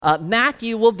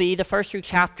Matthew will be the first 3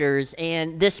 chapters,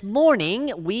 and this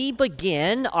morning we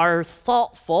begin our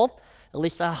thoughtful, at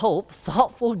least I hope,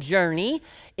 thoughtful journey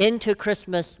into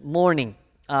Christmas morning.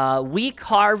 We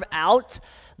carve out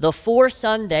the 4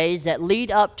 Sundays that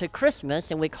lead up to Christmas,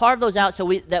 and we carve those out so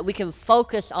that we can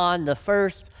focus on the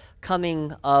first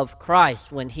coming of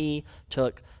Christ when he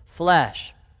took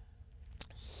flesh.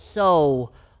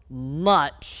 So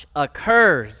much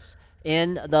occurs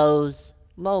in those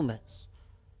moments.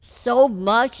 So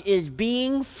much is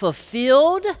being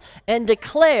fulfilled and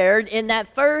declared in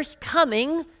that first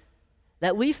coming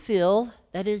that we feel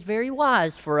that is very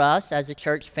wise for us as a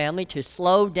church family to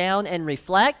slow down and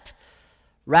reflect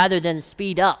rather than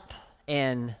speed up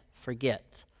and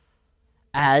forget,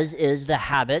 as is the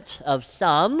habit of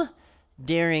some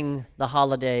during the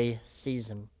holiday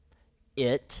season.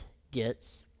 It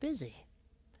gets busy.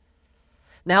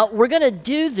 Now, we're going to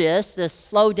do this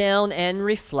slow down and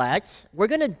reflect. We're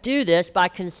going to do this by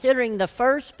considering the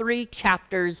first 3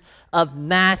 chapters of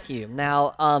Matthew.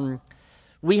 Now,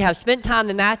 we have spent time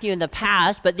in Matthew in the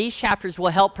past, but these chapters will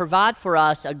help provide for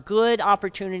us a good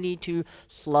opportunity to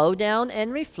slow down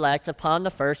and reflect upon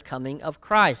the first coming of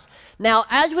Christ. Now,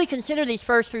 as we consider these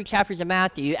first 3 chapters of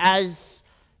Matthew, as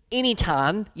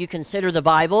anytime you consider the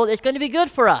Bible, it's going to be good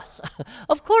for us.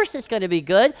 Of course it's going to be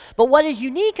good, but what is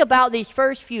unique about these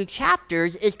first few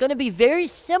chapters is going to be very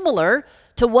similar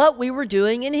to what we were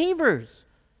doing in Hebrews,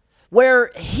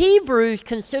 where Hebrews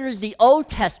considers the Old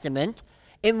Testament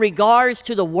in regards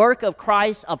to the work of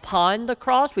Christ upon the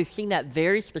cross. We've seen that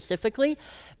very specifically.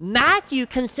 Matthew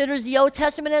considers the Old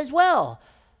Testament as well,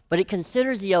 but it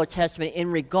considers the Old Testament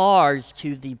in regards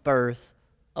to the birth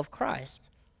of Christ.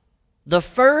 The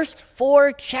first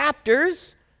 4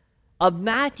 chapters of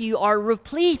Matthew are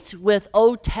replete with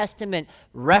Old Testament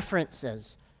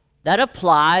references that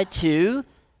apply to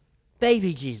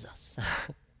baby Jesus.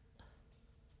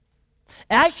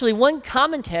 Actually, one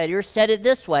commentator said it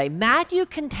this way: Matthew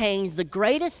contains the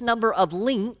greatest number of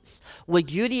links with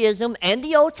Judaism and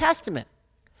the Old Testament.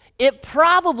 It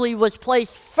probably was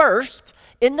placed first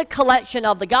in the collection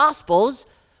of the Gospels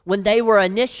when they were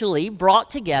initially brought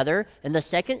together in the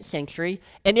 2nd century,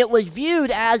 and it was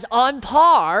viewed as on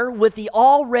par with the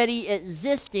already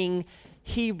existing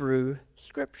Hebrew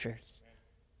scriptures.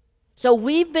 So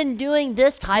we've been doing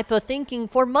this type of thinking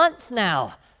for months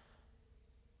now.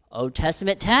 Old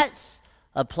Testament texts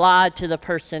applied to the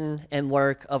person and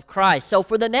work of Christ. So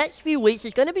for the next few weeks,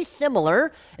 it's going to be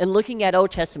similar in looking at Old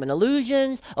Testament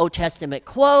allusions, Old Testament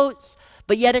quotes,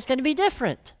 but yet it's going to be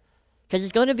different, because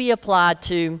it's going to be applied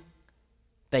to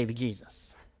baby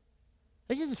Jesus.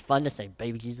 It's just fun to say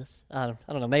baby Jesus. I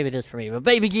don't know, maybe it is for me, but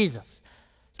baby Jesus.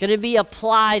 It's going to be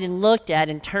applied and looked at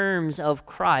in terms of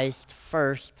Christ's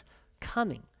first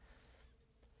coming.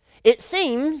 It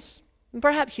seems, and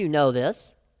perhaps you know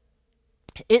this,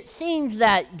 it seems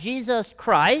that Jesus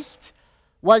Christ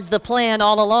was the plan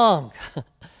all along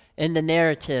in the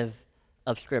narrative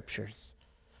of Scriptures.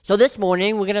 So this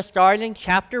morning, we're going to start in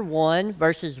chapter 1,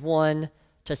 verses 1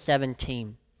 to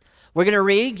 17. We're going to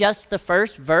read just the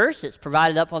first verse. It's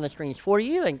provided up on the screens for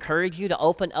you. I encourage you to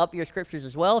open up your scriptures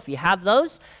as well if you have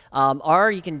those,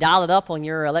 or you can dial it up on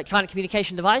your electronic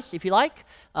communication device if you like,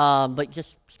 but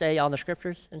just stay on the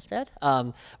scriptures instead.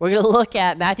 We're going to look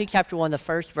at Matthew chapter 1, the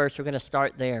first verse. We're going to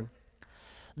start there.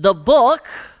 The book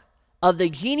of the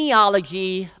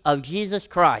genealogy of Jesus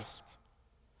Christ,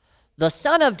 the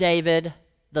son of David,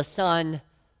 the son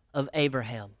of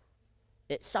Abraham.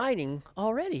 Exciting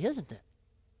already, isn't it?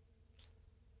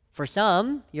 For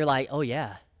some, you're like, oh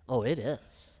yeah, oh it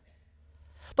is.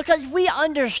 Because we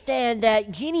understand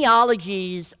that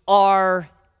genealogies are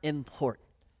important.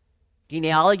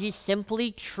 Genealogies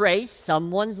simply trace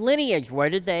someone's lineage. Where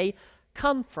did they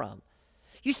come from?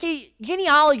 You see,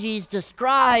 genealogies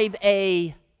describe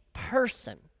a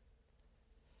person.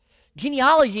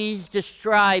 Genealogies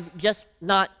describe, just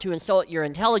not to insult your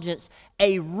intelligence,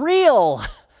 a real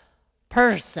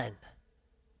person.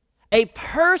 A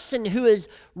person who is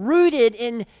rooted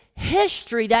in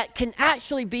history that can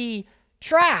actually be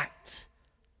tracked.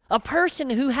 A person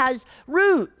who has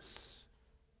roots.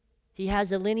 He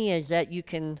has a lineage that you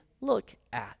can look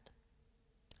at.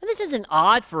 And this isn't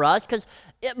odd for us, because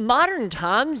modern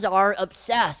times are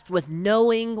obsessed with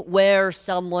knowing where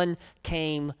someone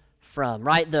came from,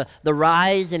 right? The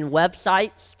rise in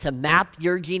websites to map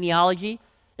your genealogy,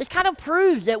 this kind of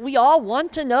proves that we all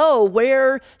want to know,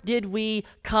 where did we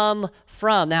come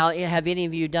from? Now, have any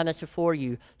of you done this before?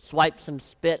 You swipe some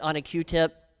spit on a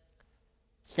Q-tip,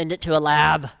 send it to a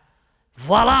lab,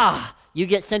 voila, you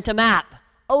get sent a map.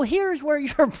 Oh, here's where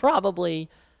you're probably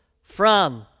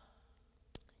from.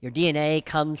 Your DNA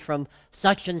comes from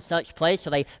such and such place, so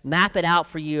they map it out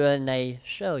for you and they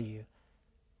show you.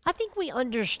 I think we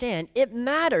understand it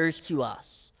matters to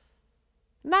us.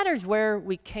 It matters where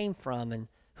we came from and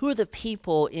who are the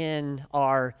people in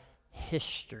our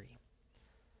history.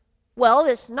 Well,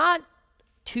 it's not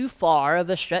too far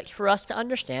of a stretch for us to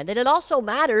understand that it also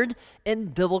mattered in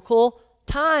biblical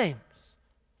times.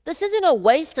 This isn't a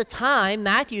waste of time,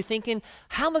 Matthew thinking,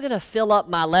 how am I going to fill up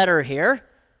my letter here?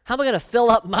 How am I going to fill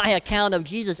up my account of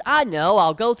Jesus? I know,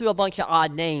 I'll go through a bunch of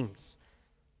odd names.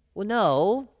 Well,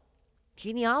 no,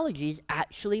 genealogies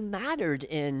actually mattered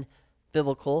in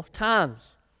biblical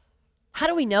times. How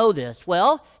do we know this?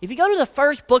 Well, if you go to the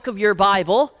first book of your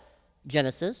Bible,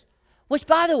 Genesis, which,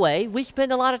 by the way, we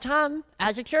spend a lot of time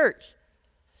as a church.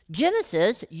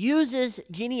 Genesis uses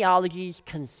genealogies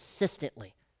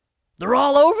consistently. They're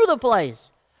all over the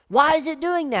place. Why is it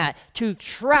doing that? To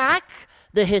track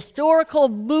the historical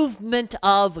movement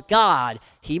of God.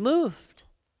 He moved.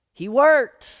 He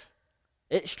worked.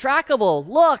 It's trackable.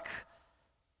 Look.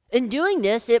 In doing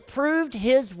this, it proved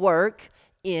his work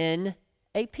in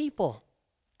a people.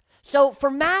 So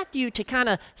for Matthew to kind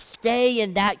of stay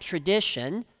in that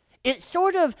tradition, it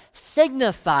sort of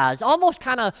signifies, almost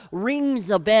kind of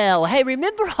rings a bell. Hey,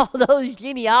 remember all those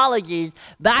genealogies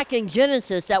back in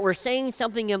Genesis that were saying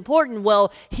something important?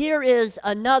 Well, here is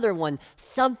another one.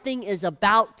 Something is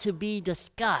about to be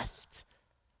discussed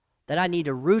that I need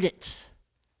to root it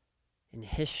in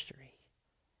history.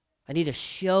 I need to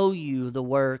show you the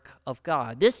work of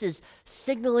God. This is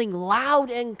signaling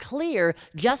loud and clear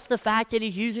just the fact that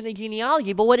he's using a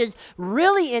genealogy. But what is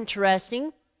really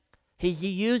interesting is he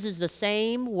uses the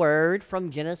same word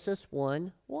from Genesis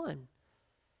 1:1.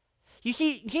 You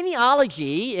see,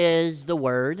 genealogy is the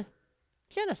word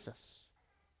Genesis.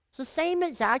 It's the same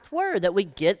exact word that we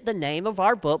get the name of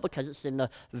our book because it's in the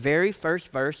very first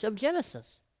verse of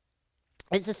Genesis.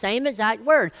 It's the same exact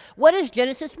word. What does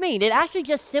Genesis mean? It actually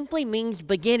just simply means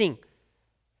beginning.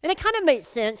 And it kind of makes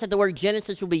sense that the word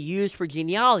Genesis will be used for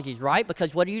genealogies, right?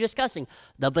 Because what are you discussing?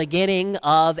 The beginning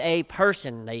of a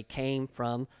person. They came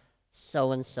from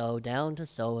so-and-so down to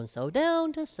so-and-so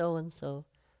down to so-and-so.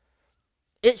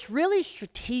 It's really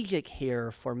strategic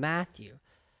here for Matthew.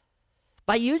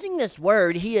 By using this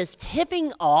word, he is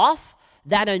tipping off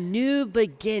that a new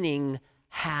beginning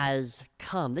has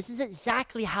come. This is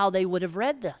exactly how they would have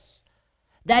read this.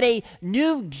 That a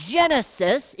new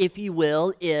Genesis, if you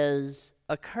will, is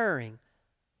occurring.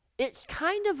 It's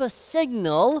kind of a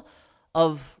signal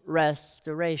of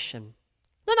restoration.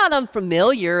 They're not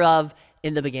unfamiliar of,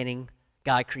 in the beginning,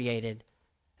 God created.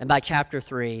 And by chapter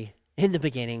 3, in the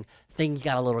beginning, things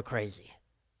got a little crazy.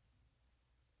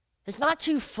 It's not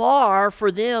too far for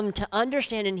them to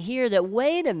understand and hear that,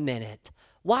 wait a minute,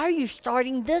 why are you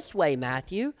starting this way,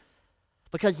 Matthew?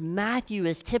 Because Matthew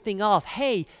is tipping off,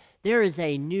 hey, there is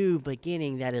a new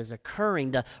beginning that is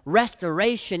occurring. The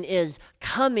restoration is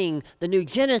coming. The new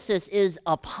Genesis is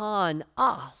upon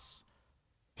us.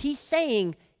 He's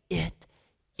saying it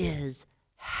is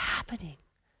happening.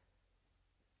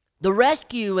 The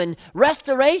rescue and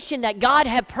restoration that God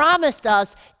had promised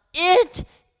us, it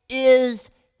is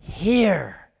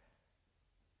here.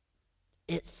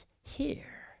 It's here.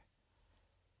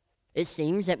 It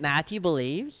seems that Matthew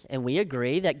believes, and we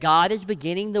agree, that God is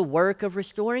beginning the work of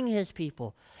restoring his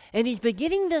people. And he's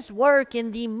beginning this work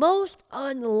in the most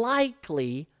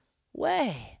unlikely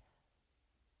way.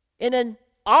 In an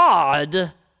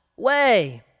odd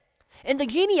way. And the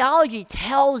genealogy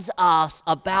tells us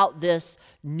about this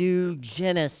new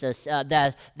Genesis,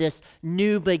 this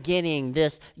new beginning,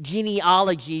 this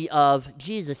genealogy of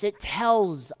Jesus. It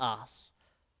tells us.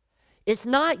 It's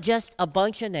not just a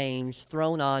bunch of names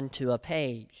thrown onto a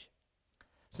page.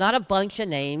 It's not a bunch of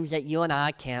names that you and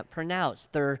I can't pronounce.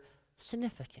 They're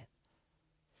significant.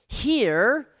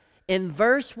 Here, in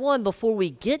verse 1, before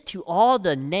we get to all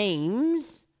the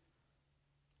names,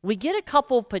 we get a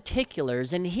couple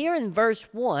particulars. And here in verse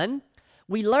 1,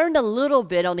 we learned a little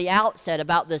bit on the outset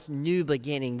about this new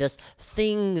beginning, this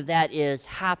thing that is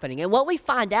happening. And what we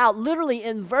find out literally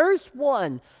in verse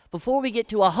 1, before we get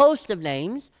to a host of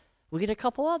names, we get a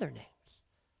couple other names.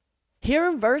 Here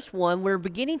in verse 1, we're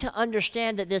beginning to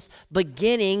understand that this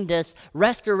beginning, this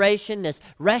restoration, this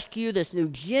rescue, this new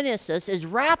Genesis is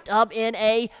wrapped up in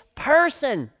a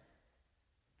person.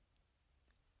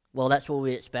 Well, that's what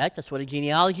we expect. That's what a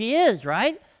genealogy is,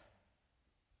 right?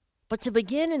 But to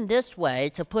begin in this way,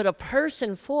 to put a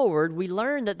person forward, we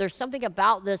learn that there's something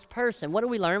about this person. What do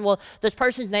we learn? Well, this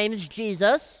person's name is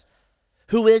Jesus,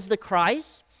 who is the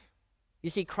Christ. You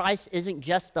see, Christ isn't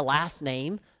just the last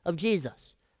name of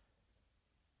Jesus.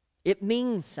 It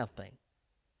means something.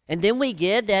 And then we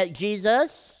get that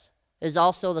Jesus is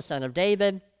also the son of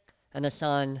David and the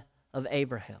son of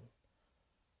Abraham.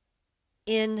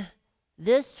 In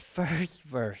this first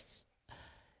verse,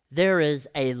 there is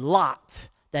a lot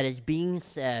that is being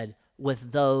said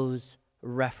with those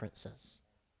references.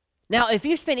 Now, if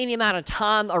you spend any amount of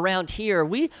time around here,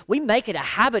 we make it a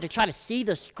habit to try to see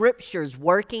the scriptures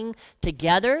working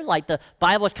together, like the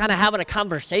Bible is kind of having a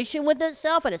conversation with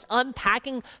itself, and it's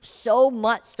unpacking so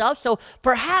much stuff. So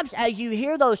perhaps as you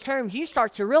hear those terms, you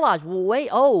start to realize, well, wait,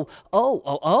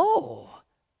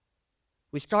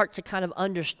 we start to kind of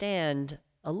understand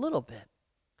a little bit.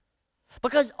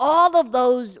 Because all of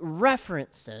those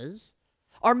references,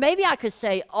 or maybe I could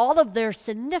say all of their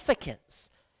significance,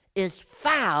 is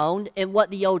found in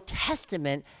what the Old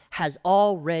Testament has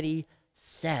already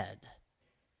said.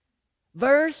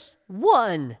 Verse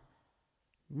 1,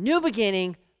 new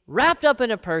beginning, wrapped up in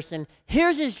a person.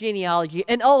 Here's his genealogy.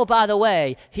 And oh, by the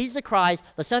way, he's the Christ,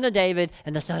 the son of David,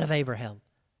 and the son of Abraham.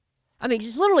 I mean,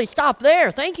 just literally stop there.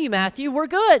 Thank you, Matthew. We're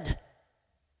good.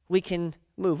 We can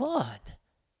move on.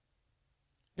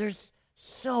 There's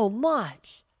so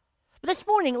much. But this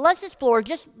morning, let's explore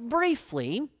just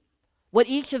briefly what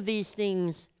each of these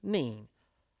things mean.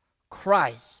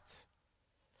 Christ.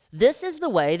 This is the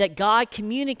way that God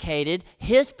communicated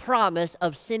his promise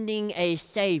of sending a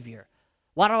Savior.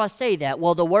 Why do I say that?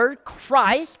 Well, the word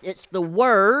Christ, it's the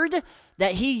word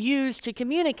that he used to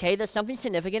communicate that something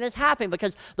significant is happening,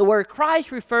 because the word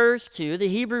Christ refers to the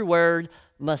Hebrew word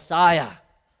Messiah.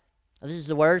 This is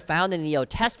the word found in the Old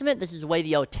Testament. This is the way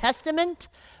the Old Testament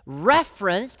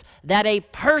referenced that a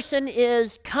person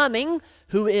is coming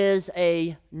who is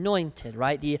anointed,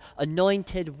 right? The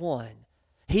anointed one.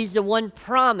 He's the one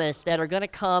promised that are going to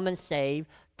come and save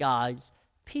God's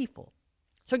people.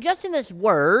 So just in this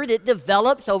word, it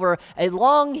develops over a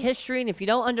long history, and if you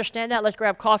don't understand that, let's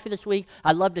grab coffee this week.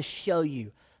 I'd love to show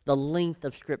you the length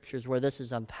of scriptures where this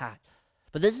is unpacked.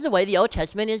 But this is the way the Old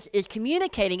Testament is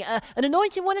communicating. An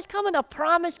anointed one is coming, a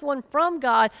promised one from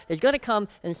God is going to come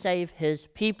and save his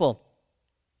people.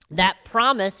 That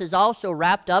promise is also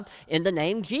wrapped up in the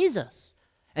name Jesus.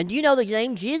 And do you know the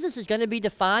name Jesus is going to be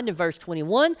defined in verse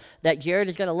 21 that Jared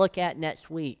is going to look at next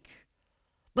week.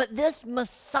 But this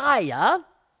Messiah,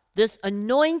 this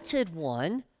anointed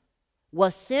one,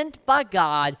 was sent by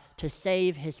God to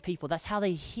save his people. That's how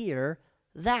they hear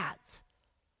that.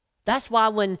 That's why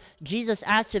when Jesus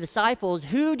asked the disciples,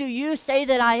 "Who do you say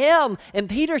that I am?" And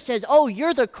Peter says, "Oh,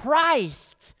 you're the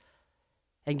Christ."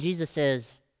 And Jesus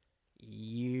says,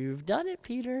 "You've done it,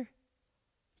 Peter.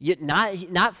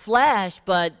 Not flesh,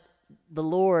 but the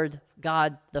Lord,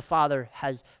 God the Father,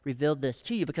 has revealed this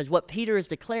to you." Because what Peter is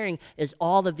declaring is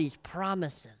all of these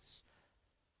promises.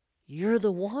 You're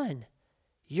the one.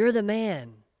 You're the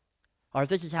man. Or if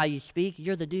this is how you speak,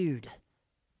 you're the dude.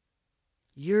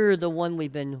 You're the one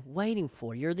we've been waiting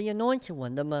for. You're the anointed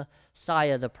one, the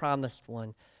Messiah, the promised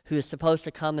one, who is supposed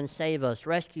to come and save us,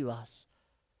 rescue us.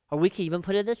 Or we can even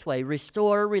put it this way,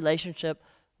 restore a relationship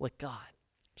with God.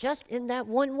 Just in that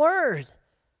one word.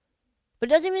 But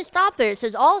it doesn't even stop there. It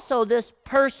says also this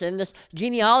person, this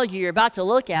genealogy you're about to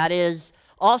look at, is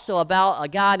also about a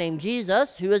guy named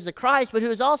Jesus, who is the Christ, but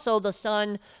who is also the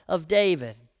son of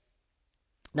David.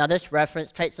 Now, this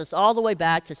reference takes us all the way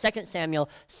back to 2 Samuel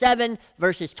 7,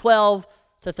 verses 12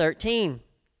 to 13.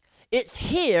 It's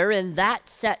here in that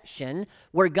section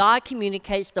where God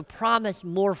communicates the promise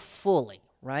more fully,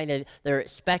 right? They're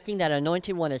expecting that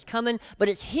anointed one is coming, but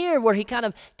it's here where he kind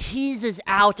of teases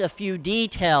out a few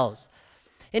details.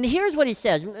 And here's what he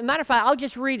says. Matter of fact, I'll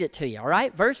just read it to you, all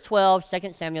right? Verse 12,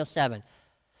 2 Samuel 7.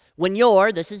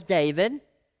 This is David,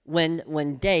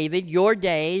 when David, your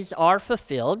days are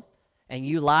fulfilled, and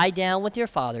you lie down with your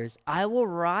fathers, I will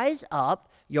rise up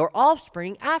your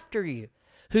offspring after you,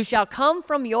 who shall come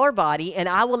from your body, and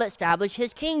I will establish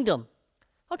his kingdom.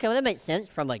 Okay, well, that makes sense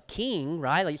from a king,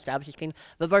 right? Like establish his kingdom.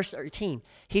 But verse 13,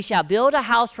 he shall build a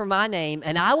house for my name,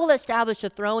 and I will establish the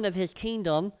throne of his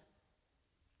kingdom.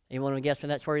 Anyone want to guess when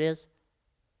that's where it is?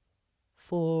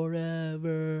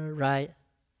 Forever, right?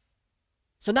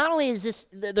 So not only is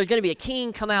there's going to be a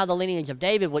king come out of the lineage of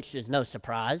David, which is no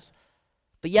surprise,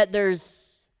 but yet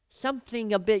there's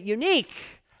something a bit unique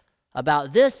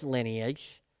about this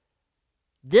lineage.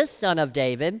 This son of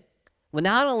David will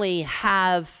not only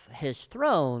have his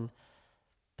throne,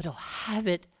 but he'll have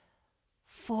it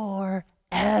forever.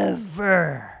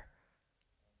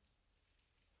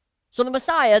 So the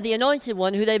Messiah, the anointed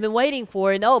one who they've been waiting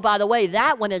for, and oh, by the way,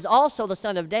 that one is also the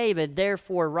son of David,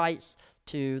 therefore rights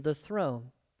to the throne.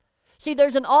 See,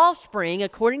 there's an offspring,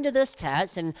 according to this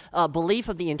text and belief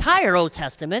of the entire Old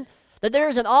Testament, that there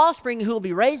is an offspring who will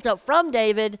be raised up from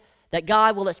David that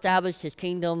God will establish his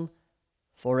kingdom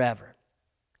forever.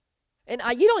 And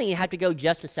you don't even have to go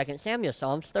just to 2 Samuel,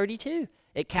 Psalms 32.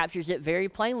 It captures it very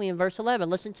plainly in verse 11.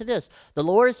 Listen to this. The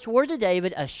Lord swore to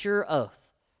David a sure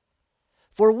oath,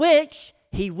 for which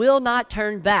he will not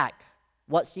turn back.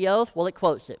 What's the oath? Well, it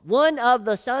quotes it. One of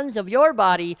the sons of your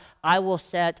body I will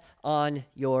set on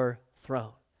your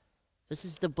throne. This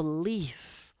is the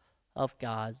belief of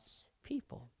God's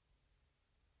people.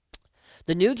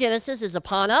 The new Genesis is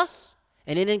upon us,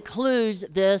 and it includes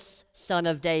this son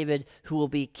of David who will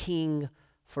be king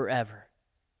forever,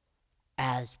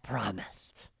 as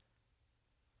promised.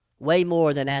 Way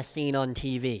more than as seen on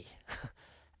TV.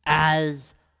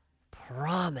 As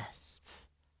promised.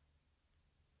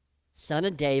 Son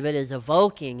of David is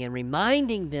evoking and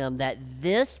reminding them that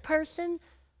this person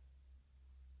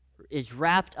is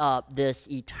wrapped up this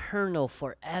eternal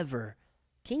forever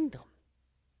kingdom.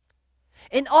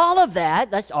 And all of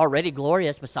that, that's already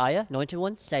glorious. Messiah, anointed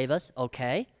one, save us,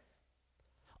 okay.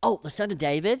 Oh, the son of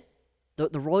David,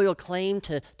 the royal claim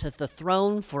to the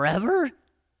throne forever.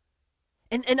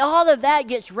 And all of that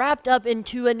gets wrapped up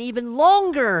into an even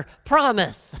longer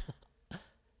promise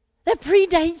that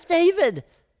predates David.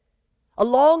 A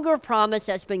longer promise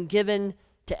that's been given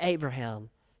to Abraham.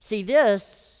 See,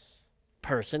 this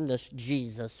person, this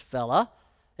Jesus fella,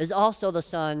 is also the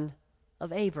son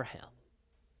of Abraham.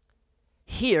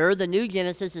 Here, the new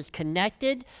Genesis is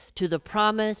connected to the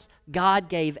promise God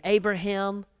gave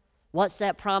Abraham. What's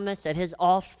that promise? That his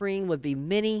offspring would be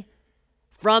many.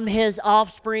 From his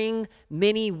offspring,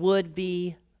 many would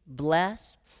be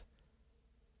blessed.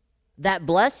 That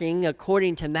blessing,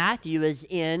 according to Matthew, is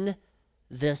in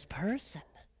this person,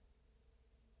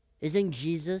 is in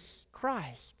Jesus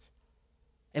Christ.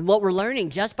 And what we're learning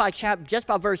just by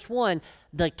verse 1,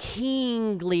 the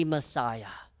kingly Messiah,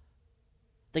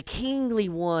 the kingly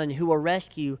one who will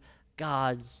rescue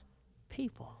God's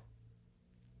people.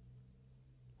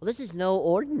 Well, this is no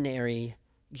ordinary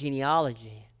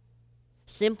genealogy.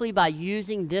 Simply by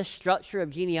using this structure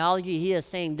of genealogy, he is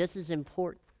saying this is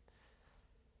important.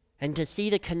 And to see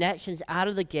the connections out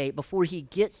of the gate before he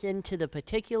gets into the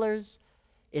particulars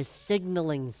is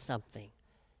signaling something.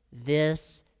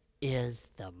 This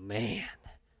is the man.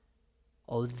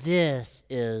 Oh, this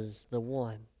is the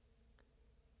one.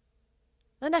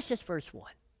 And that's just verse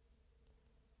 1.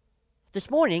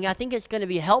 This morning, I think it's going to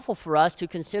be helpful for us to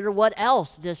consider what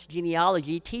else this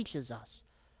genealogy teaches us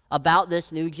about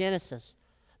this new Genesis.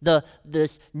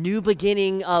 This new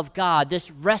beginning of God,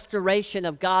 this restoration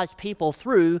of God's people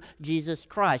through Jesus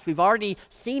Christ. We've already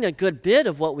seen a good bit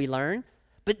of what we learn,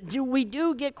 but we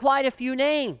do get quite a few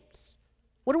names.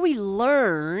 What do we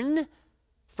learn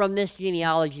from this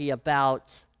genealogy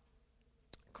about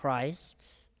Christ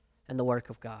and the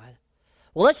work of God?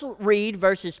 Well, let's read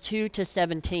verses 2 to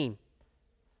 17.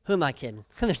 Who am I kidding?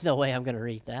 There's no way I'm going to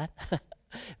read that.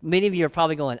 Many of you are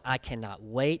probably going, I cannot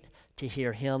wait to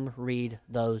hear him read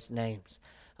those names.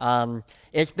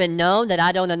 It's been known that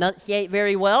I don't enunciate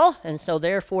very well, and so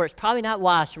therefore it's probably not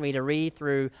wise for me to read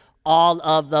through all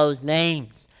of those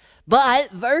names.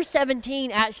 But verse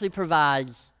 17 actually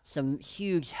provides some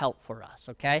huge help for us,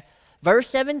 okay? Verse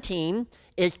 17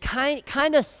 is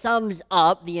kind of sums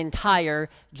up the entire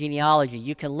genealogy.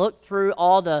 You can look through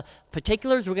all the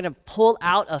particulars. We're going to pull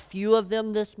out a few of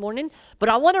them this morning. But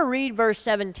I want to read verse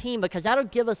 17 because that'll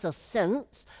give us a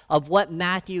sense of what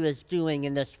Matthew is doing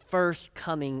in this first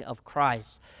coming of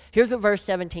Christ. Here's what verse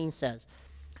 17 says.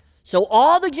 So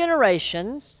all the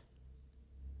generations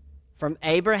from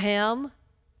Abraham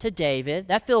to David,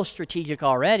 that feels strategic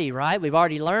already, right? We've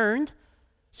already learned.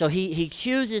 So he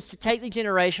chooses to take the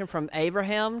generation from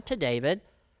Abraham to David,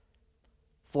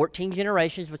 14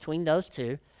 generations between those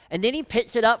two, and then he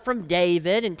picks it up from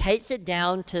David and takes it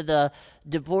down to the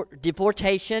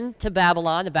deportation to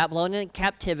Babylon, the Babylonian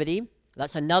captivity.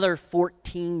 That's another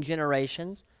 14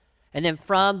 generations. And then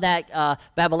from that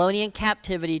Babylonian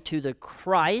captivity to the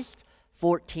Christ,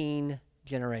 14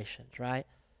 generations, right?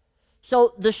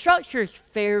 So the structure is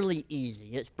fairly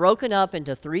easy. It's broken up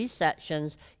into 3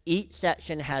 sections. Each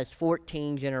section has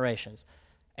 14 generations.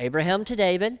 Abraham to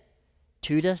David,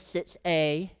 2 to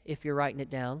 6a, if you're writing it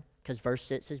down, because verse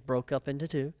 6 is broke up into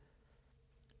 2.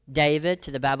 David to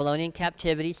the Babylonian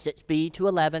captivity, 6b to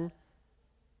 11.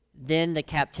 Then the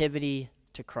captivity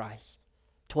to Christ,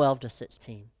 12 to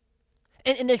 16.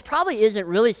 And this probably isn't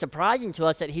really surprising to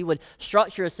us that he would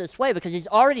structure us this way because he's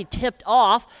already tipped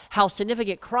off how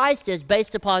significant Christ is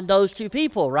based upon those 2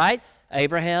 people, right?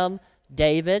 Abraham,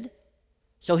 David.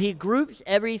 So he groups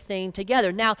everything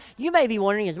together. Now, you may be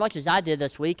wondering, as much as I did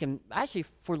this week, and actually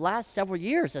for the last several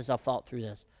years as I've thought through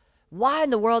this, why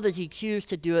in the world does he choose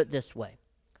to do it this way?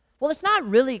 Well, it's not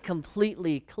really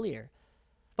completely clear.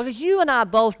 Because you and I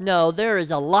both know there is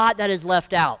a lot that is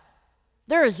left out.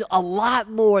 There is a lot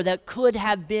more that could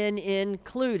have been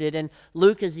included. And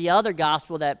Luke is the other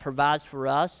gospel that provides for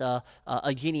us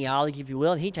a genealogy, if you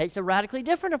will, and he takes a radically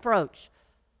different approach.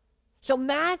 So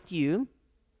Matthew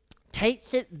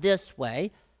takes it this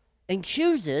way and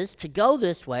chooses to go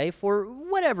this way for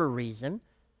whatever reason.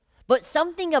 But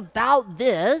something about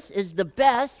this is the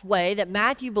best way that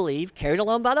Matthew believed, carried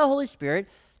along by the Holy Spirit,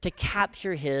 to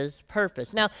capture his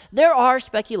purpose. Now, there are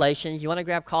speculations. You want to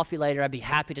grab coffee later, I'd be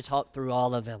happy to talk through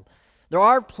all of them. There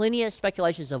are plenty of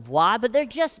speculations of why, but they're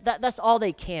just, that's all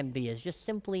they can be, is just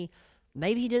simply,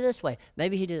 maybe he did it this way,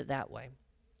 maybe he did it that way.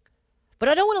 But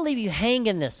I don't want to leave you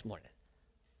hanging this morning.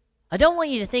 I don't want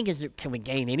you to think, can we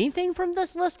gain anything from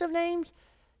this list of names?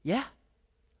 Yeah,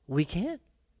 we can.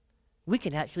 We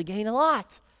can actually gain a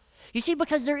lot. You see,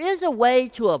 because there is a way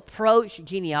to approach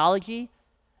genealogy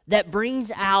that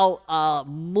brings out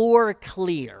more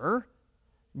clear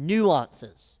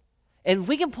nuances. And if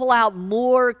we can pull out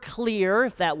more clear,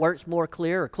 if that works, more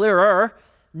clear or clearer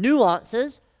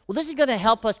nuances, well, this is going to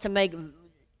help us to make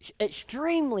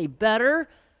extremely better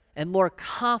and more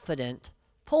confident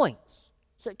points.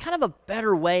 So kind of a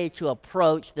better way to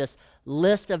approach this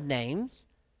list of names.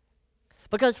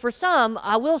 Because for some,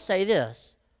 I will say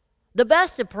this, the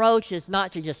best approach is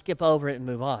not to just skip over it and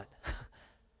move on.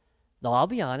 Though I'll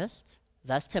be honest,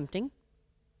 that's tempting.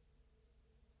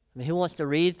 I mean, who wants to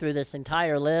read through this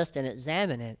entire list and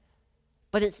examine it?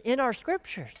 But it's in our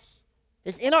scriptures.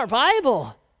 It's in our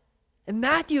Bible. And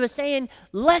Matthew is saying,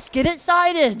 let's get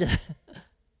excited.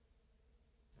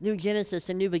 New Genesis,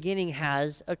 a new beginning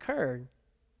has occurred.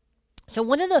 So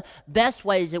one of the best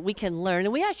ways that we can learn,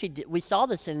 and we saw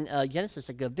this in Genesis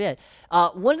a good bit,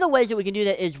 one of the ways that we can do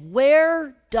that is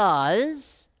where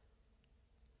does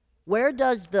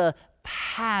the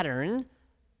pattern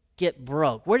get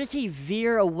broke? Where does he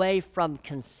veer away from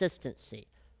consistency?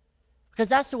 Because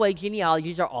that's the way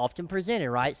genealogies are often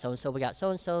presented, right? So-and-so begot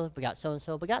so-and-so, begot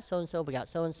so-and-so, begot so-and-so, begot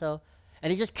so-and-so.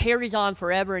 And it just carries on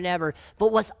forever and ever.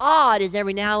 But what's odd is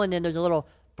every now and then there's a little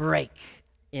break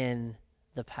in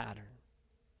the pattern.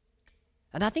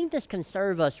 And I think this can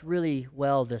serve us really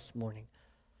well this morning.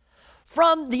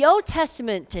 From the Old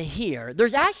Testament to here,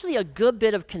 there's actually a good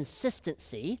bit of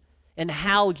consistency in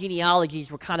how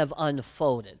genealogies were kind of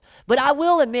unfolded. But I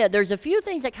will admit, there's a few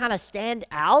things that kind of stand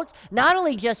out, not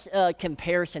only just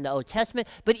comparison to Old Testament,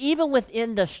 but even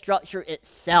within the structure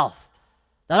itself.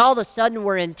 That all of a sudden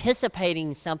we're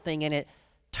anticipating something and it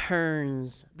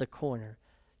turns the corner.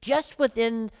 Just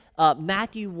within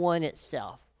Matthew 1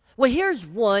 itself. Well, here's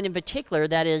one in particular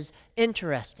that is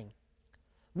interesting.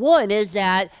 One is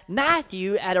that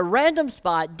Matthew, at a random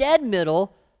spot, dead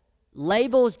middle,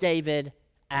 labels David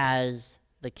as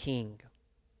the king.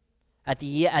 At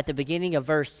the beginning of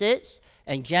verse 6,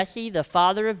 and Jesse, the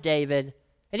father of David,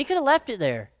 and he could have left it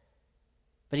there,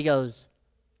 but he goes,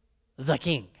 the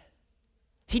king.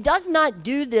 He does not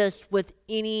do this with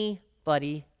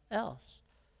anybody else.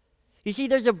 You see,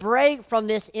 there's a break from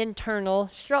this internal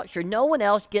structure. No one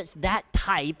else gets that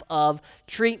type of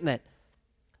treatment.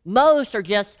 Most are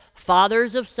just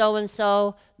fathers of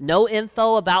so-and-so, no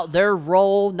info about their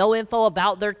role, no info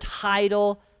about their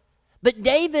title. But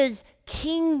David's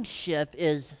kingship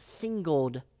is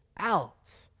singled out.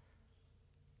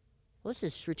 Well, this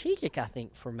is strategic, I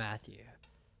think, for Matthew.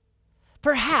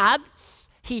 Perhaps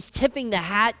he's tipping the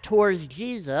hat towards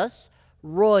Jesus'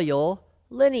 royal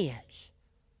lineage.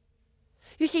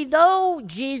 You see, though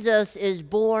Jesus is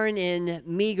born in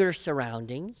meager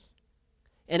surroundings,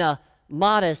 in a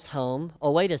modest home, oh,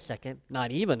 wait a second,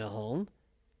 not even a home,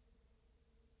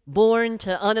 born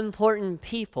to unimportant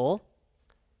people,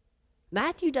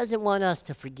 Matthew doesn't want us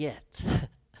to forget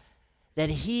that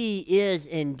he is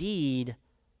indeed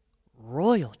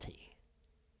royalty.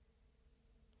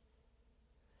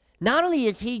 Not only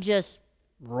is he just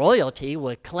royalty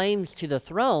with claims to the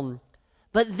throne,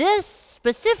 but this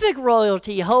specific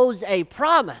royalty holds a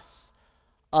promise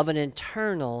of an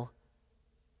eternal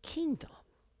kingdom.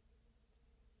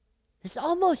 It's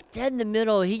almost dead in the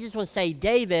middle. He just wants to say,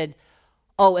 David,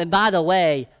 oh, and by the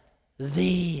way,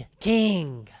 the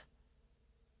king.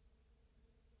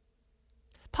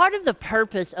 Part of the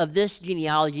purpose of this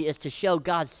genealogy is to show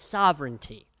God's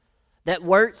sovereignty that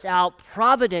works out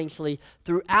providentially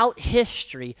throughout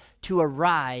history to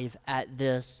arrive at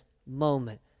this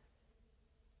moment.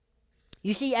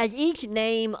 You see, as each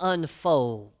name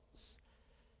unfolds,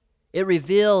 it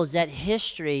reveals that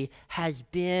history has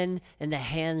been in the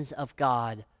hands of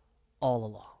God all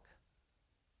along.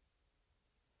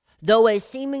 Though a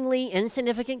seemingly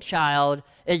insignificant child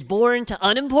is born to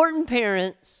unimportant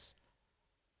parents,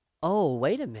 oh,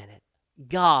 wait a minute,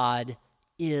 God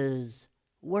is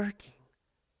working.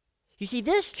 You see,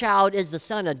 this child is the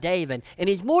son of David, and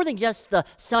he's more than just the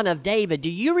son of David. Do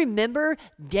you remember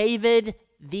David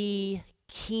the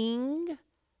king?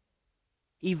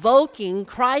 Evoking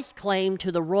Christ's claim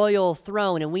to the royal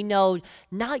throne, and we know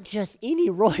not just any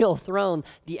royal throne,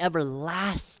 the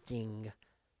everlasting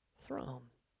throne.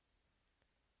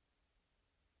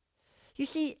 You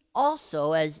see,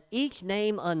 also, as each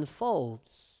name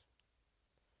unfolds,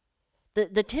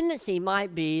 the tendency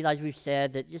might be, as we've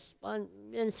said, that just an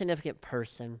insignificant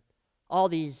person, all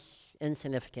these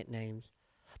insignificant names.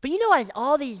 But you know, as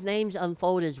all these names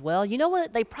unfold as well, you know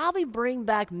what? They probably bring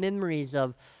back memories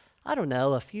of, I don't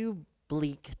know, a few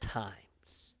bleak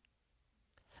times.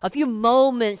 A few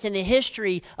moments in the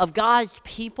history of God's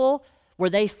people where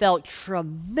they felt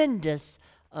tremendous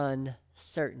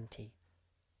uncertainty.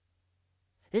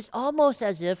 It's almost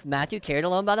as if Matthew, carried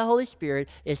along by the Holy Spirit,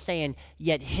 is saying,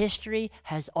 yet history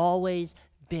has always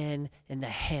been in the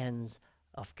hands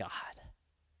of God.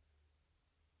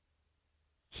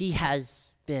 He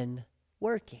has been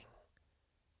working.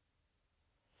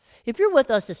 If you're with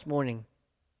us this morning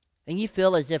and you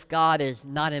feel as if God is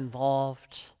not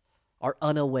involved or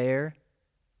unaware,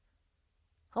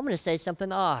 I'm going to say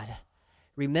something odd.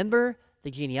 Remember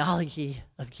the genealogy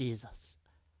of Jesus.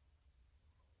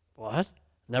 What?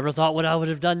 Never thought I would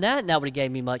have done that, and that would have gave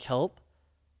me much hope.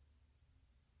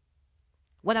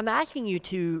 What I'm asking you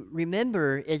to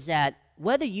remember is that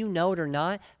whether you know it or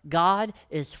not, God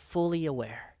is fully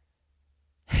aware.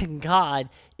 And God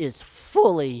is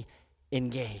fully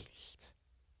engaged.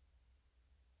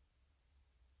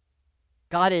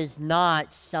 God is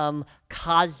not some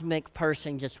cosmic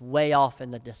person just way off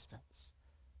in the distance.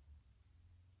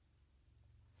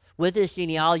 With this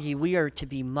genealogy, we are to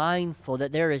be mindful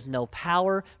that there is no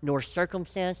power nor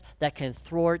circumstance that can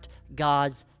thwart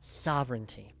God's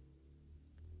sovereignty.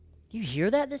 You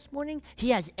hear that this morning? He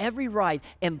has every right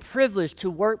and privilege to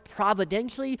work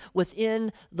providentially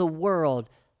within the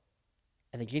world.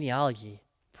 And the genealogy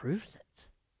proves it.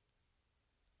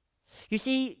 You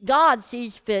see, God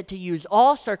sees fit to use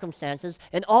all circumstances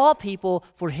and all people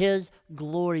for his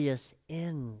glorious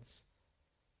ends.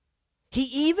 He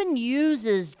even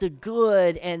uses the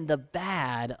good and the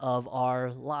bad of our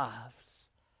lives.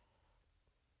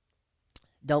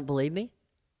 Don't believe me?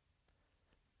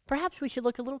 Perhaps we should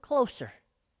look a little closer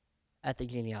at the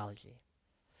genealogy.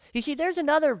 You see, there's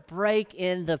another break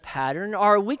in the pattern,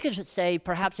 or we could say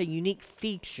perhaps a unique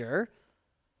feature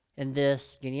in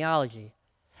this genealogy.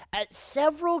 At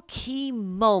several key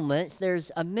moments, there's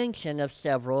a mention of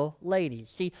several ladies.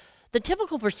 See, the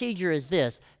typical procedure is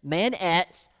this: man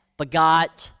X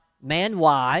begot man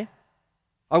Y,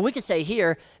 or we could say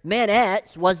here, man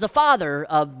X was the father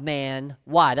of man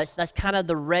Y. That's kind of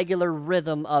the regular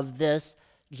rhythm of this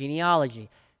genealogy.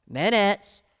 Man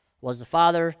X was the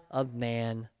father of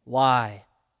man Y.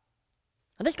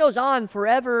 And this goes on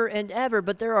forever and ever,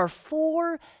 but there are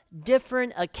 4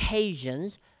 different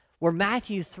occasions where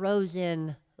Matthew throws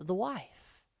in the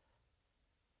wife.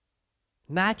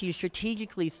 Matthew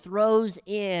strategically throws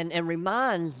in and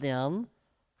reminds them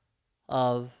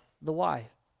of the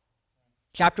wife.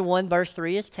 Chapter 1, verse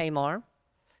 3 is Tamar.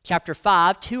 Chapter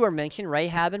 5, 2 are mentioned,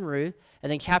 Rahab and Ruth.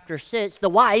 And then chapter 6, the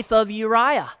wife of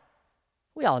Uriah.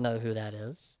 We all know who that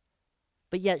is.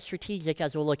 But yet strategic,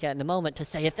 as we'll look at in a moment, to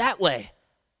say it that way.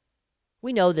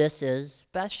 We know this is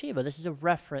Bathsheba. This is a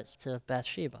reference to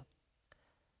Bathsheba.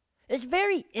 It's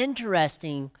very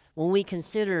interesting when we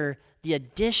consider the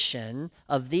addition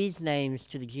of these names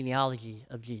to the genealogy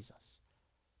of Jesus.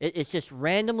 It's just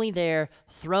randomly there,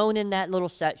 thrown in that little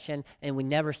section, and we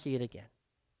never see it again.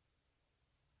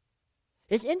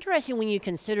 It's interesting when you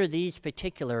consider these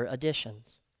particular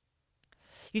additions.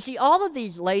 You see, all of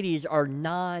these ladies are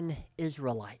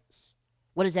non-Israelites.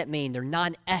 What does that mean? They're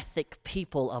non-ethnic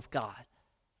people of God.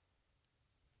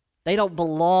 They don't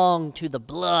belong to the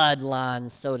bloodline,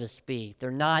 so to speak.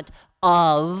 They're not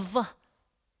of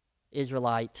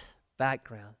Israelite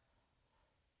background.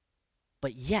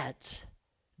 But yet,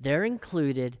 they're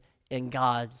included in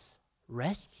God's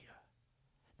rescue.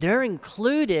 They're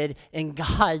included in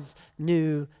God's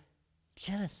new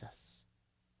Genesis.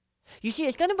 You see,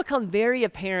 it's going to become very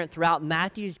apparent throughout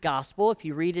Matthew's gospel, if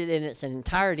you read it in its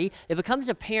entirety. It becomes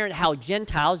apparent how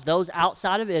Gentiles, those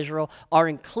outside of Israel, are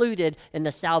included in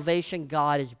the salvation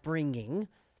God is bringing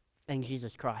in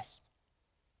Jesus Christ.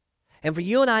 And for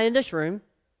you and I in this room,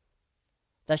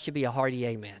 that should be a hearty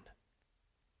amen.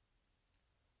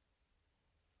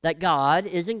 That God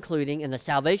is including in the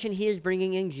salvation he is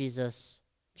bringing in Jesus,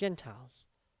 Gentiles.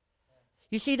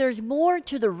 You see, there's more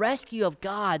to the rescue of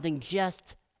God than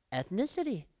just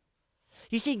ethnicity.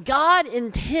 You see, God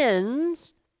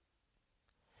intends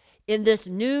in this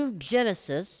new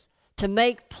Genesis to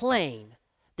make plain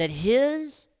that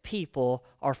his people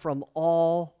are from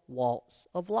all walks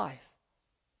of life.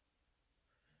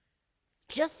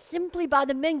 Just simply by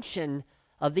the mention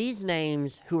of these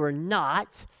names who are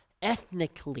not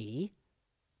ethnically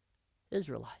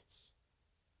Israelites.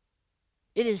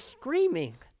 It is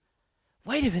screaming,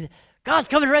 wait a minute, God's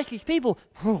coming to rescue his people.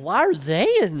 Why are they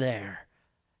in there?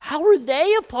 How are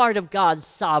they a part of God's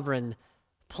sovereign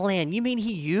plan? You mean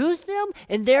he used them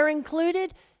and they're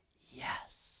included?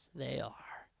 Yes, they are.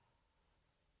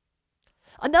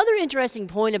 Another interesting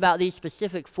point about these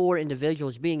specific 4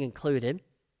 individuals being included,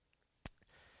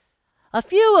 a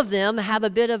few of them have a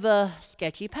bit of a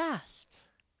sketchy past.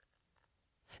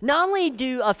 Not only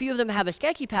do a few of them have a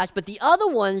sketchy past, but the other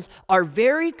ones are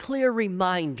very clear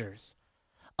reminders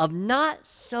of not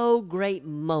so great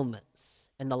moments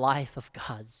in the life of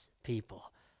God's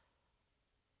people.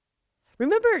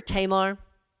 Remember Tamar?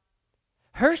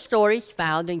 Her story's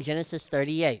found in Genesis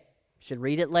 38. You should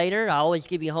read it later. I always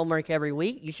give you homework every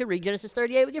week. You should read Genesis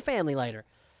 38 with your family later.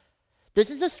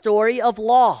 This is a story of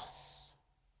loss,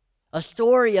 a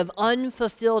story of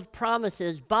unfulfilled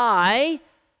promises by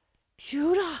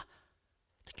Judah.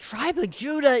 The tribe of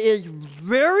Judah is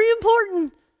very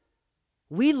important.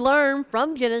 We learn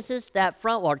from Genesis that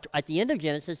at the end of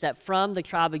Genesis, that from the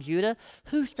tribe of Judah,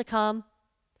 who's to come?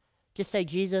 Just say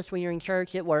Jesus when you're in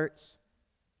church, it works.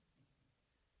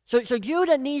 So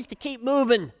Judah needs to keep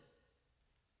moving.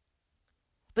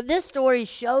 But this story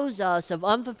shows us of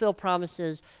unfulfilled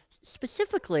promises,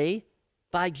 specifically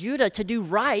by Judah to do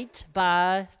right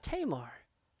by Tamar.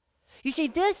 You see,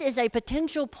 this is a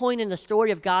potential point in the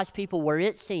story of God's people where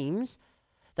it seems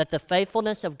that the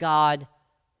faithfulness of God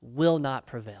will not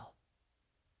prevail.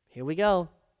 Here we go.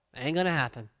 Ain't going to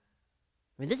happen.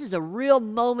 I mean, this is a real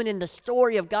moment in the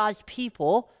story of God's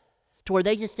people to where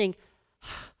they just think,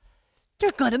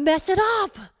 they're going to mess it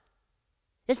up.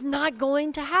 It's not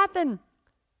going to happen.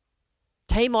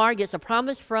 Tamar gets a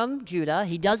promise from Judah.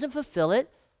 He doesn't fulfill it.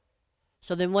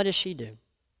 So then what does she do?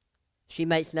 She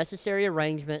makes necessary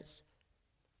arrangements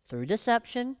through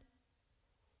deception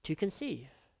to conceive,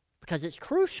 because it's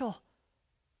crucial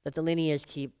that the lineage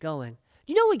keep going.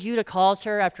 Do you know what Judah calls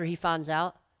her after he finds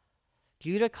out?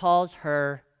 Judah calls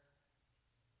her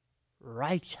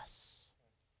righteous.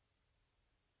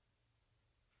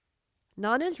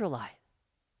 Non-Israelite.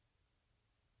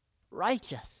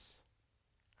 Righteous.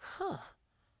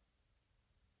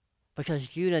 Because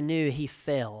Judah knew he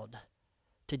failed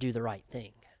to do the right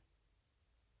thing.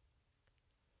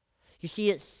 You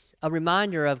see, it's a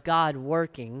reminder of God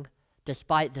working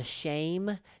despite the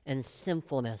shame and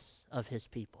sinfulness of his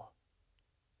people.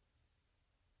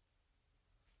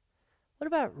 What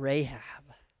about Rahab?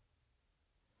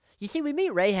 You see, we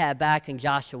meet Rahab back in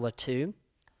Joshua 2.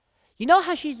 You know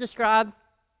how she's described?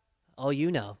 Oh,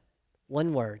 you know.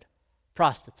 One word.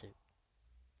 Prostitute.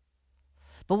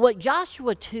 But what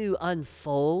Joshua 2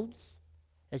 unfolds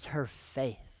is her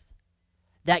faith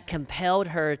that compelled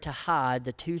her to hide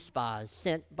the 2 spies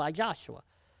sent by Joshua.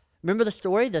 Remember the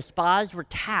story? The spies were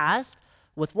tasked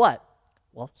with what?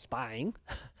 Well, spying.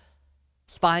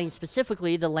 Spying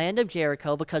specifically the land of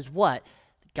Jericho, because what?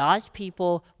 God's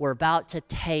people were about to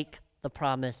take the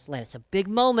promised land. It's a big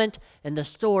moment in the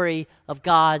story of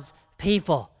God's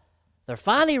people. They're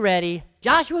finally ready.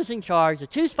 Joshua's in charge. The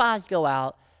 2 spies go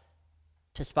out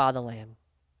to spy the land.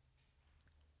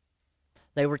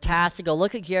 They were tasked to go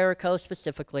look at Jericho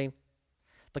specifically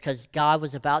because God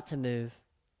was about to move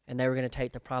and they were going to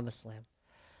take the promised land.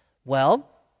 Well,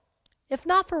 if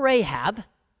not for Rahab,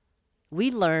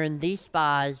 we learn these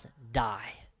spies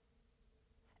die.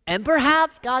 And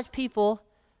perhaps God's people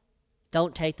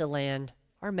don't take the land,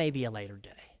 or maybe a later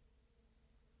day.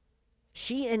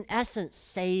 She, in essence,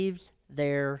 saves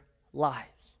their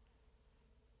lives.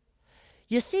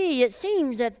 You see, it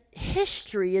seems that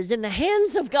history is in the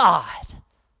hands of God.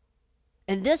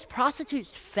 And this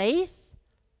prostitute's faith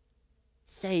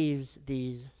saves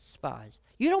these spies.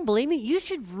 You don't believe me? You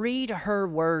should read her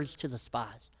words to the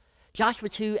spies. Joshua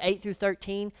 2, 8 through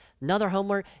 13, another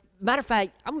homework. Matter of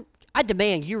fact, I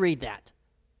demand you read that.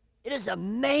 It is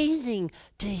amazing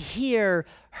to hear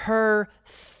her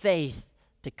faith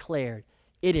declared.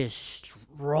 It is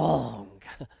strong.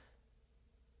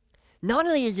 Not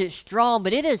only is it strong,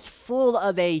 but it is full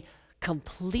of a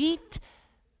complete,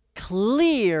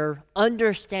 clear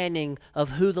understanding of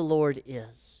who the Lord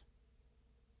is.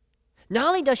 Not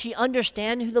only does she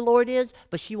understand who the Lord is,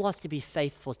 but she wants to be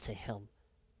faithful to him.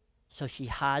 So she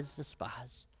hides the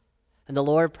spies. And the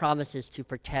Lord promises to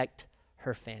protect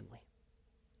her family.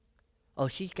 Oh,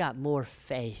 she's got more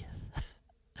faith.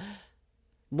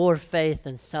 More faith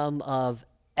than some of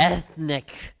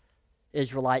ethnic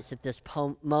Israelites at this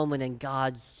moment in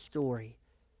God's story.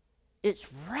 It's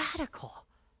radical.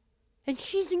 And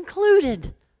she's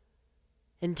included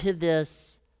into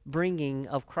this bringing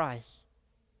of Christ.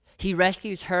 He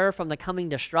rescues her from the coming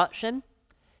destruction.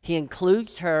 He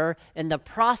includes her in the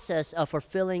process of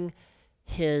fulfilling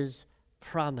his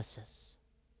promises.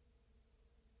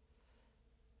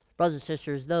 Brothers and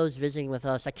sisters, those visiting with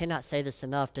us, I cannot say this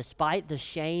enough. Despite the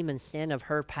shame and sin of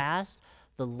her past,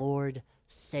 the Lord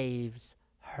saves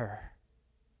her.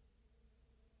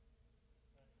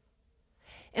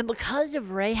 And because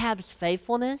of Rahab's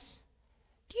faithfulness,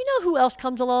 do you know who else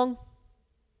comes along?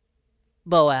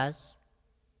 Boaz.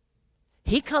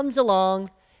 He comes along.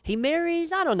 He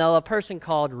marries, a person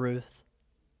called Ruth.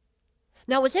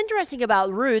 Now, what's interesting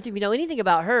about Ruth, if you know anything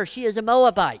about her, she is a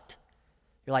Moabite.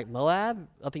 You're like, Moab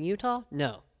up in Utah?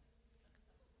 No.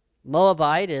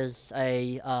 Moabite is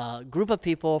a group of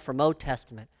people from Old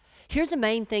Testament. Here's the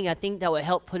main thing I think that would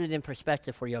help put it in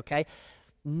perspective for you, okay?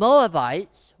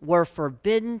 Moabites were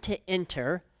forbidden to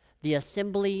enter the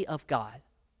assembly of God.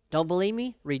 Don't believe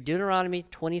me? Read Deuteronomy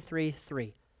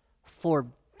 23:3.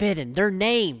 Forbidden. They're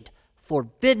named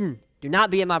forbidden. Do not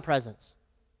be in my presence.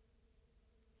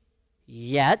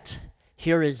 Yet,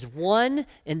 here is one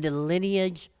in the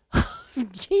lineage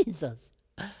of Jesus.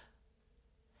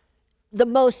 The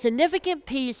most significant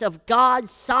piece of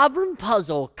God's sovereign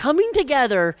puzzle coming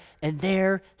together, and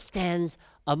there stands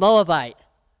a Moabite.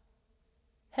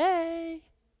 Hey!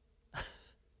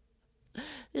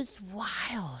 It's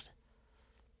wild.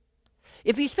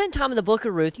 If you spend time in the book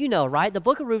of Ruth, you know, right? The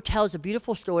book of Ruth tells a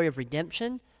beautiful story of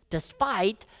redemption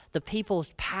despite the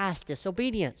people's past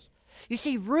disobedience. You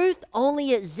see, Ruth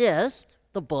only exists,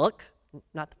 the book,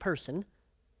 not the person.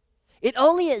 It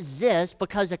only exists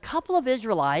because a couple of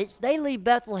Israelites, they leave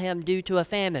Bethlehem due to a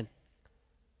famine.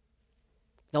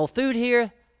 No food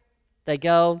here. They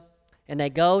go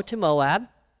to Moab.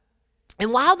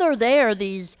 And while they're there,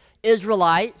 these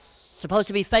Israelites, supposed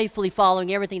to be faithfully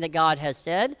following everything that God has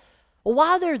said, well,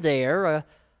 while they're there,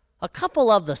 a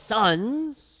couple of the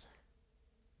sons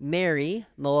marry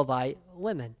Moabite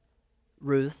women,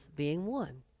 Ruth being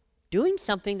one, doing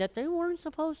something that they weren't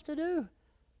supposed to do.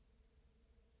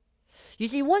 You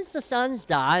see, once the sons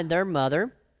die and their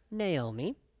mother,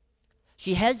 Naomi,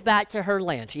 she heads back to her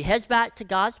land. She heads back to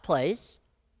God's place.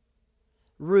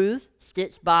 Ruth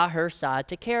sits by her side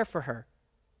to care for her,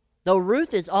 though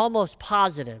Ruth is almost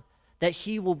positive that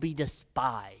she will be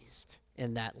despised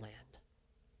in that land.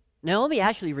 Naomi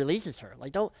actually releases her.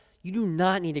 You do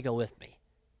not need to go with me.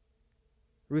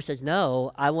 Ruth says,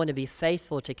 no, I want to be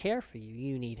faithful to care for you.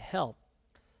 You need help.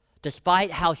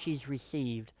 Despite how she's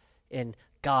received in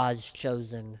God's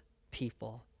chosen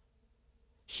people,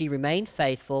 she remained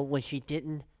faithful when she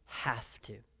didn't have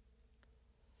to.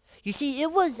 You see,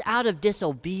 it was out of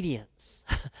disobedience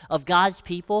of God's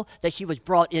people that she was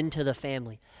brought into the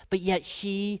family, but yet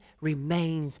she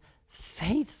remains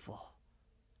faithful.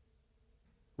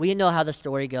 We know how the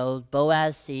story goes.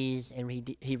 Boaz sees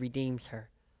and he redeems her.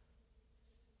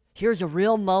 Here's a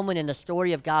real moment in the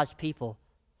story of God's people.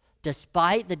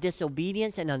 Despite the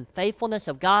disobedience and unfaithfulness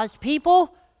of God's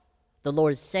people, the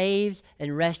Lord saves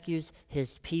and rescues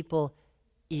his people,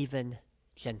 even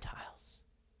Gentiles.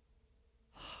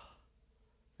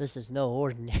 This is no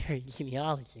ordinary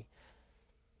genealogy.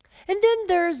 And then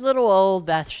there's little old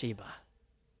Bathsheba.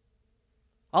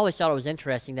 I always thought it was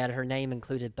interesting that her name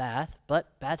included Bath,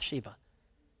 but Bathsheba.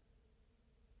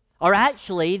 Or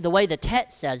actually, the way the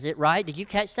text says it, right? Did you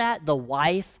catch that? The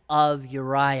wife of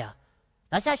Uriah.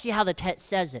 That's actually how the text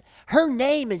says it. Her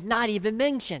name is not even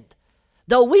mentioned,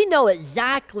 though we know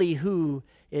exactly who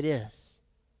it is.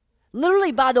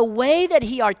 Literally by the way that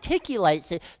he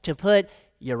articulates it to put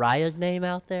Uriah's name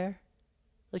out there.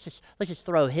 Let's just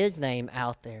throw his name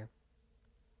out there.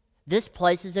 This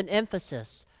places an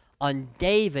emphasis on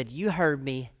David. You heard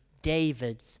me,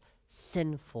 David's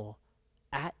sinful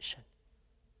action.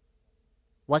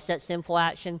 What's that sinful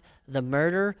action? The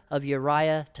murder of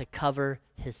Uriah to cover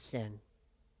his sin.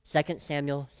 2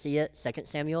 Samuel, see it? 2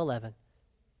 Samuel 11.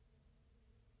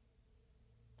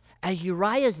 As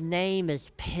Uriah's name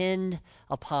is pinned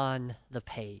upon the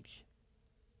page,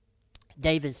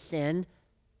 David's sin,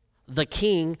 the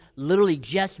king, literally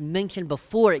just mentioned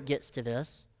before it gets to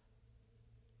this,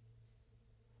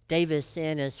 David's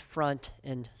sin is front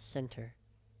and center,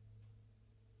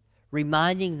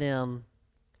 reminding them,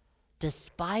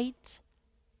 despite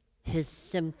his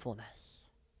sinfulness,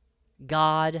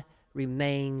 God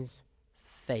remains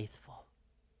faithful.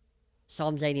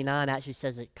 Psalms 89 actually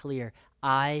says it clear.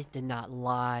 I did not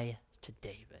lie to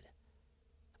David.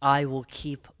 I will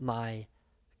keep my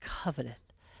covenant.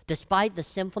 Despite the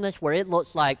sinfulness where it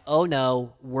looks like, oh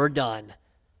no, we're done.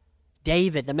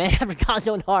 David, the man after God's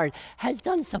own heart, has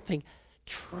done something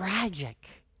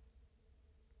tragic.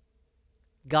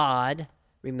 God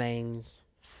remains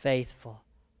faithful.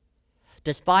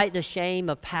 Despite the shame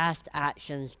of past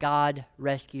actions, God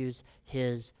rescues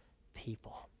his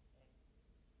people.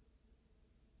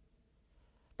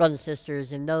 Brothers and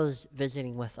sisters, and those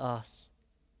visiting with us,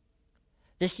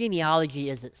 this genealogy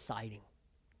is exciting.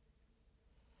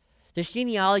 This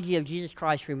genealogy of Jesus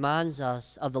Christ reminds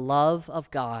us of the love of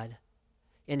God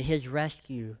in his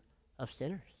rescue of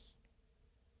sinners.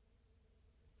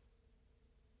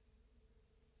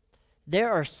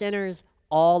 There are sinners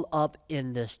all up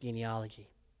in this genealogy.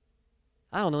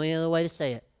 I don't know any other way to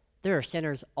say it. There are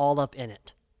sinners all up in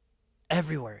it.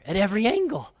 Everywhere, at every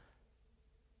angle.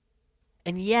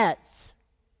 And yet,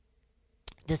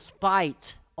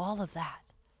 despite all of that,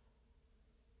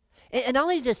 and not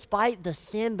only despite the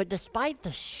sin, but despite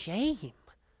the shame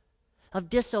of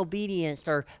disobedience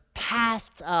or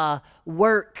past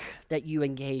work that you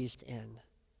engaged in,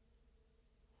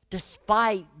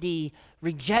 despite the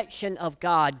rejection of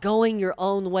God, going your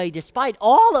own way, despite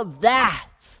all of that,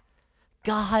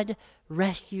 God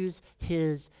rescues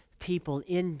his people.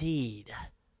 Indeed,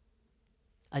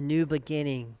 a new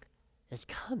beginning is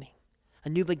coming. A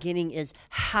new beginning is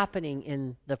happening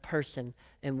in the person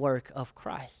and work of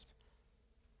Christ.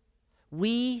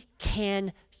 We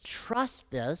can trust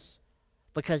this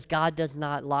because God does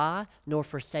not lie nor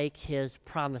forsake his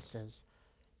promises.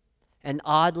 And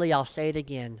oddly, I'll say it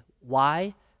again.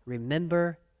 Why?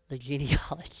 Remember the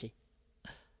genealogy.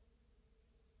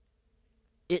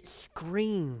 It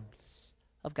screams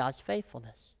of God's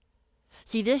faithfulness.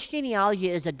 See, this genealogy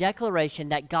is a declaration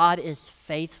that God is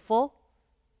faithful.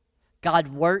 God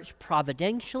works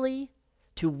providentially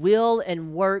to will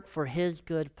and work for his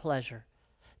good pleasure.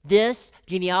 This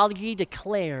genealogy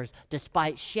declares,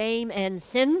 despite shame and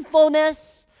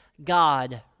sinfulness,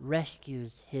 God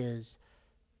rescues his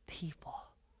people.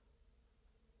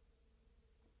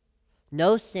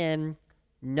 No sin,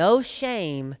 no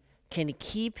shame can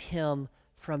keep him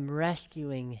from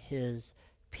rescuing his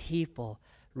people.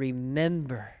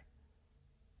 Remember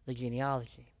the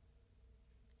genealogy.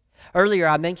 Earlier,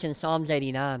 I mentioned Psalms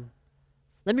 89.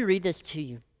 Let me read this to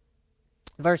you.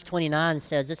 Verse 29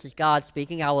 says, this is God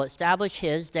speaking, I will establish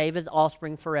his, David's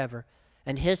offspring forever,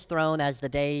 and his throne as the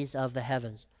days of the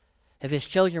heavens. If his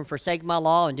children forsake my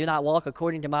law and do not walk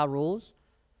according to my rules,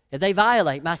 if they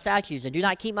violate my statutes and do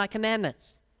not keep my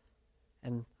commandments,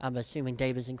 and I'm assuming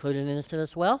David's included in this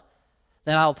as well,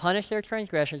 then I will punish their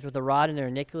transgressions with a rod and their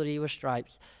iniquity with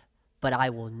stripes. But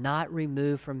I will not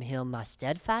remove from him my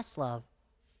steadfast love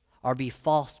or be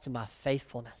false to my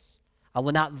faithfulness. I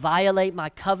will not violate my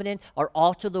covenant or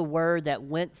alter the word that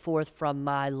went forth from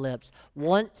my lips.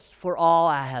 Once for all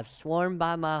I have sworn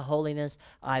by my holiness,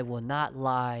 I will not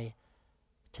lie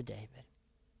to David.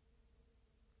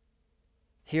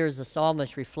 Here's the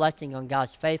psalmist reflecting on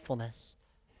God's faithfulness.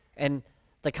 And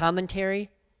the commentary,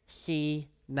 see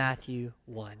Matthew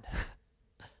 1.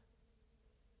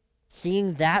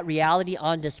 Seeing that reality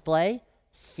on display,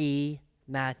 see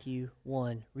Matthew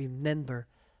 1. Remember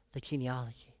the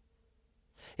genealogy.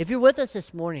 If you're with us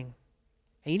this morning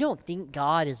and you don't think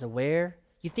God is aware,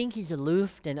 you think he's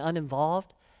aloof and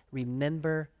uninvolved,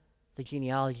 remember the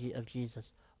genealogy of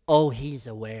Jesus. Oh, he's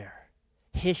aware.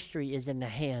 History is in the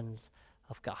hands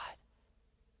of God.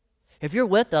 If you're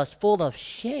with us full of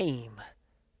shame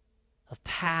of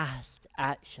past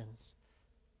actions,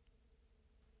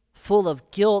 full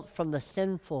of guilt from the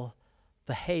sinful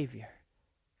behavior,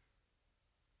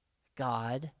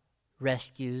 God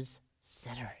rescues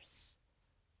sinners.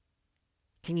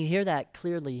 Can you hear that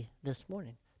clearly this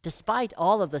morning? Despite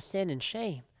all of the sin and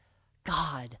shame,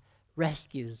 God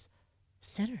rescues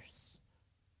sinners.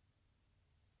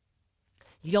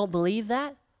 You don't believe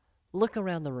that? Look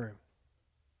around the room.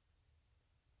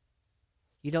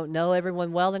 You don't know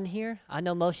everyone well in here? I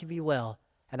know most of you well,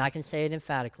 and I can say it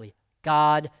emphatically.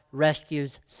 God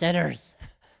rescues sinners.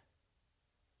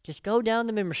 Just go down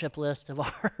the membership list of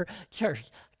our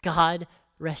church. God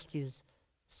rescues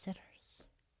sinners.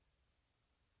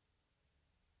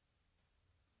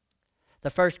 The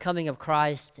first coming of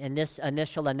Christ and this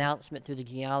initial announcement through the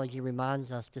genealogy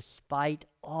reminds us, despite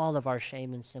all of our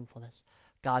shame and sinfulness,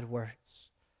 God works,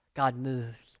 God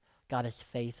moves, God is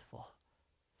faithful.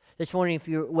 This morning, if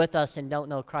you're with us and don't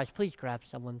know Christ, please grab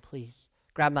someone, please.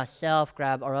 Grab myself,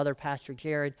 grab our other pastor,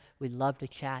 Jared. We'd love to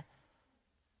chat.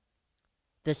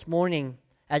 This morning,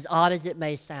 as odd as it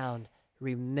may sound,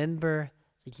 remember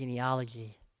the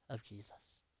genealogy of Jesus.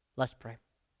 Let's pray.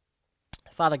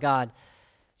 Father God,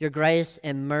 your grace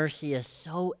and mercy is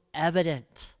so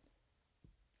evident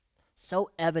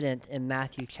in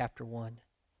Matthew chapter 1.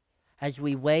 As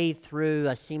we wade through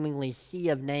a seemingly sea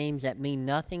of names that mean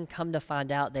nothing, come to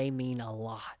find out they mean a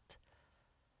lot.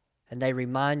 And they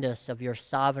remind us of your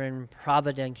sovereign,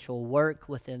 providential work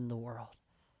within the world.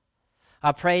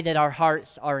 I pray that our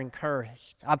hearts are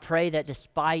encouraged. I pray that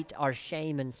despite our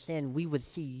shame and sin, we would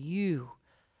see you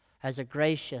as a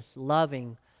gracious,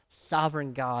 loving,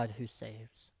 sovereign God who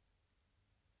saves.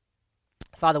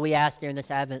 Father, we ask during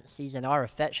this Advent season, our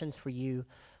affections for you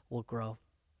will grow.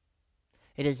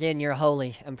 It is in your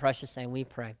holy and precious name we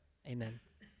pray. Amen.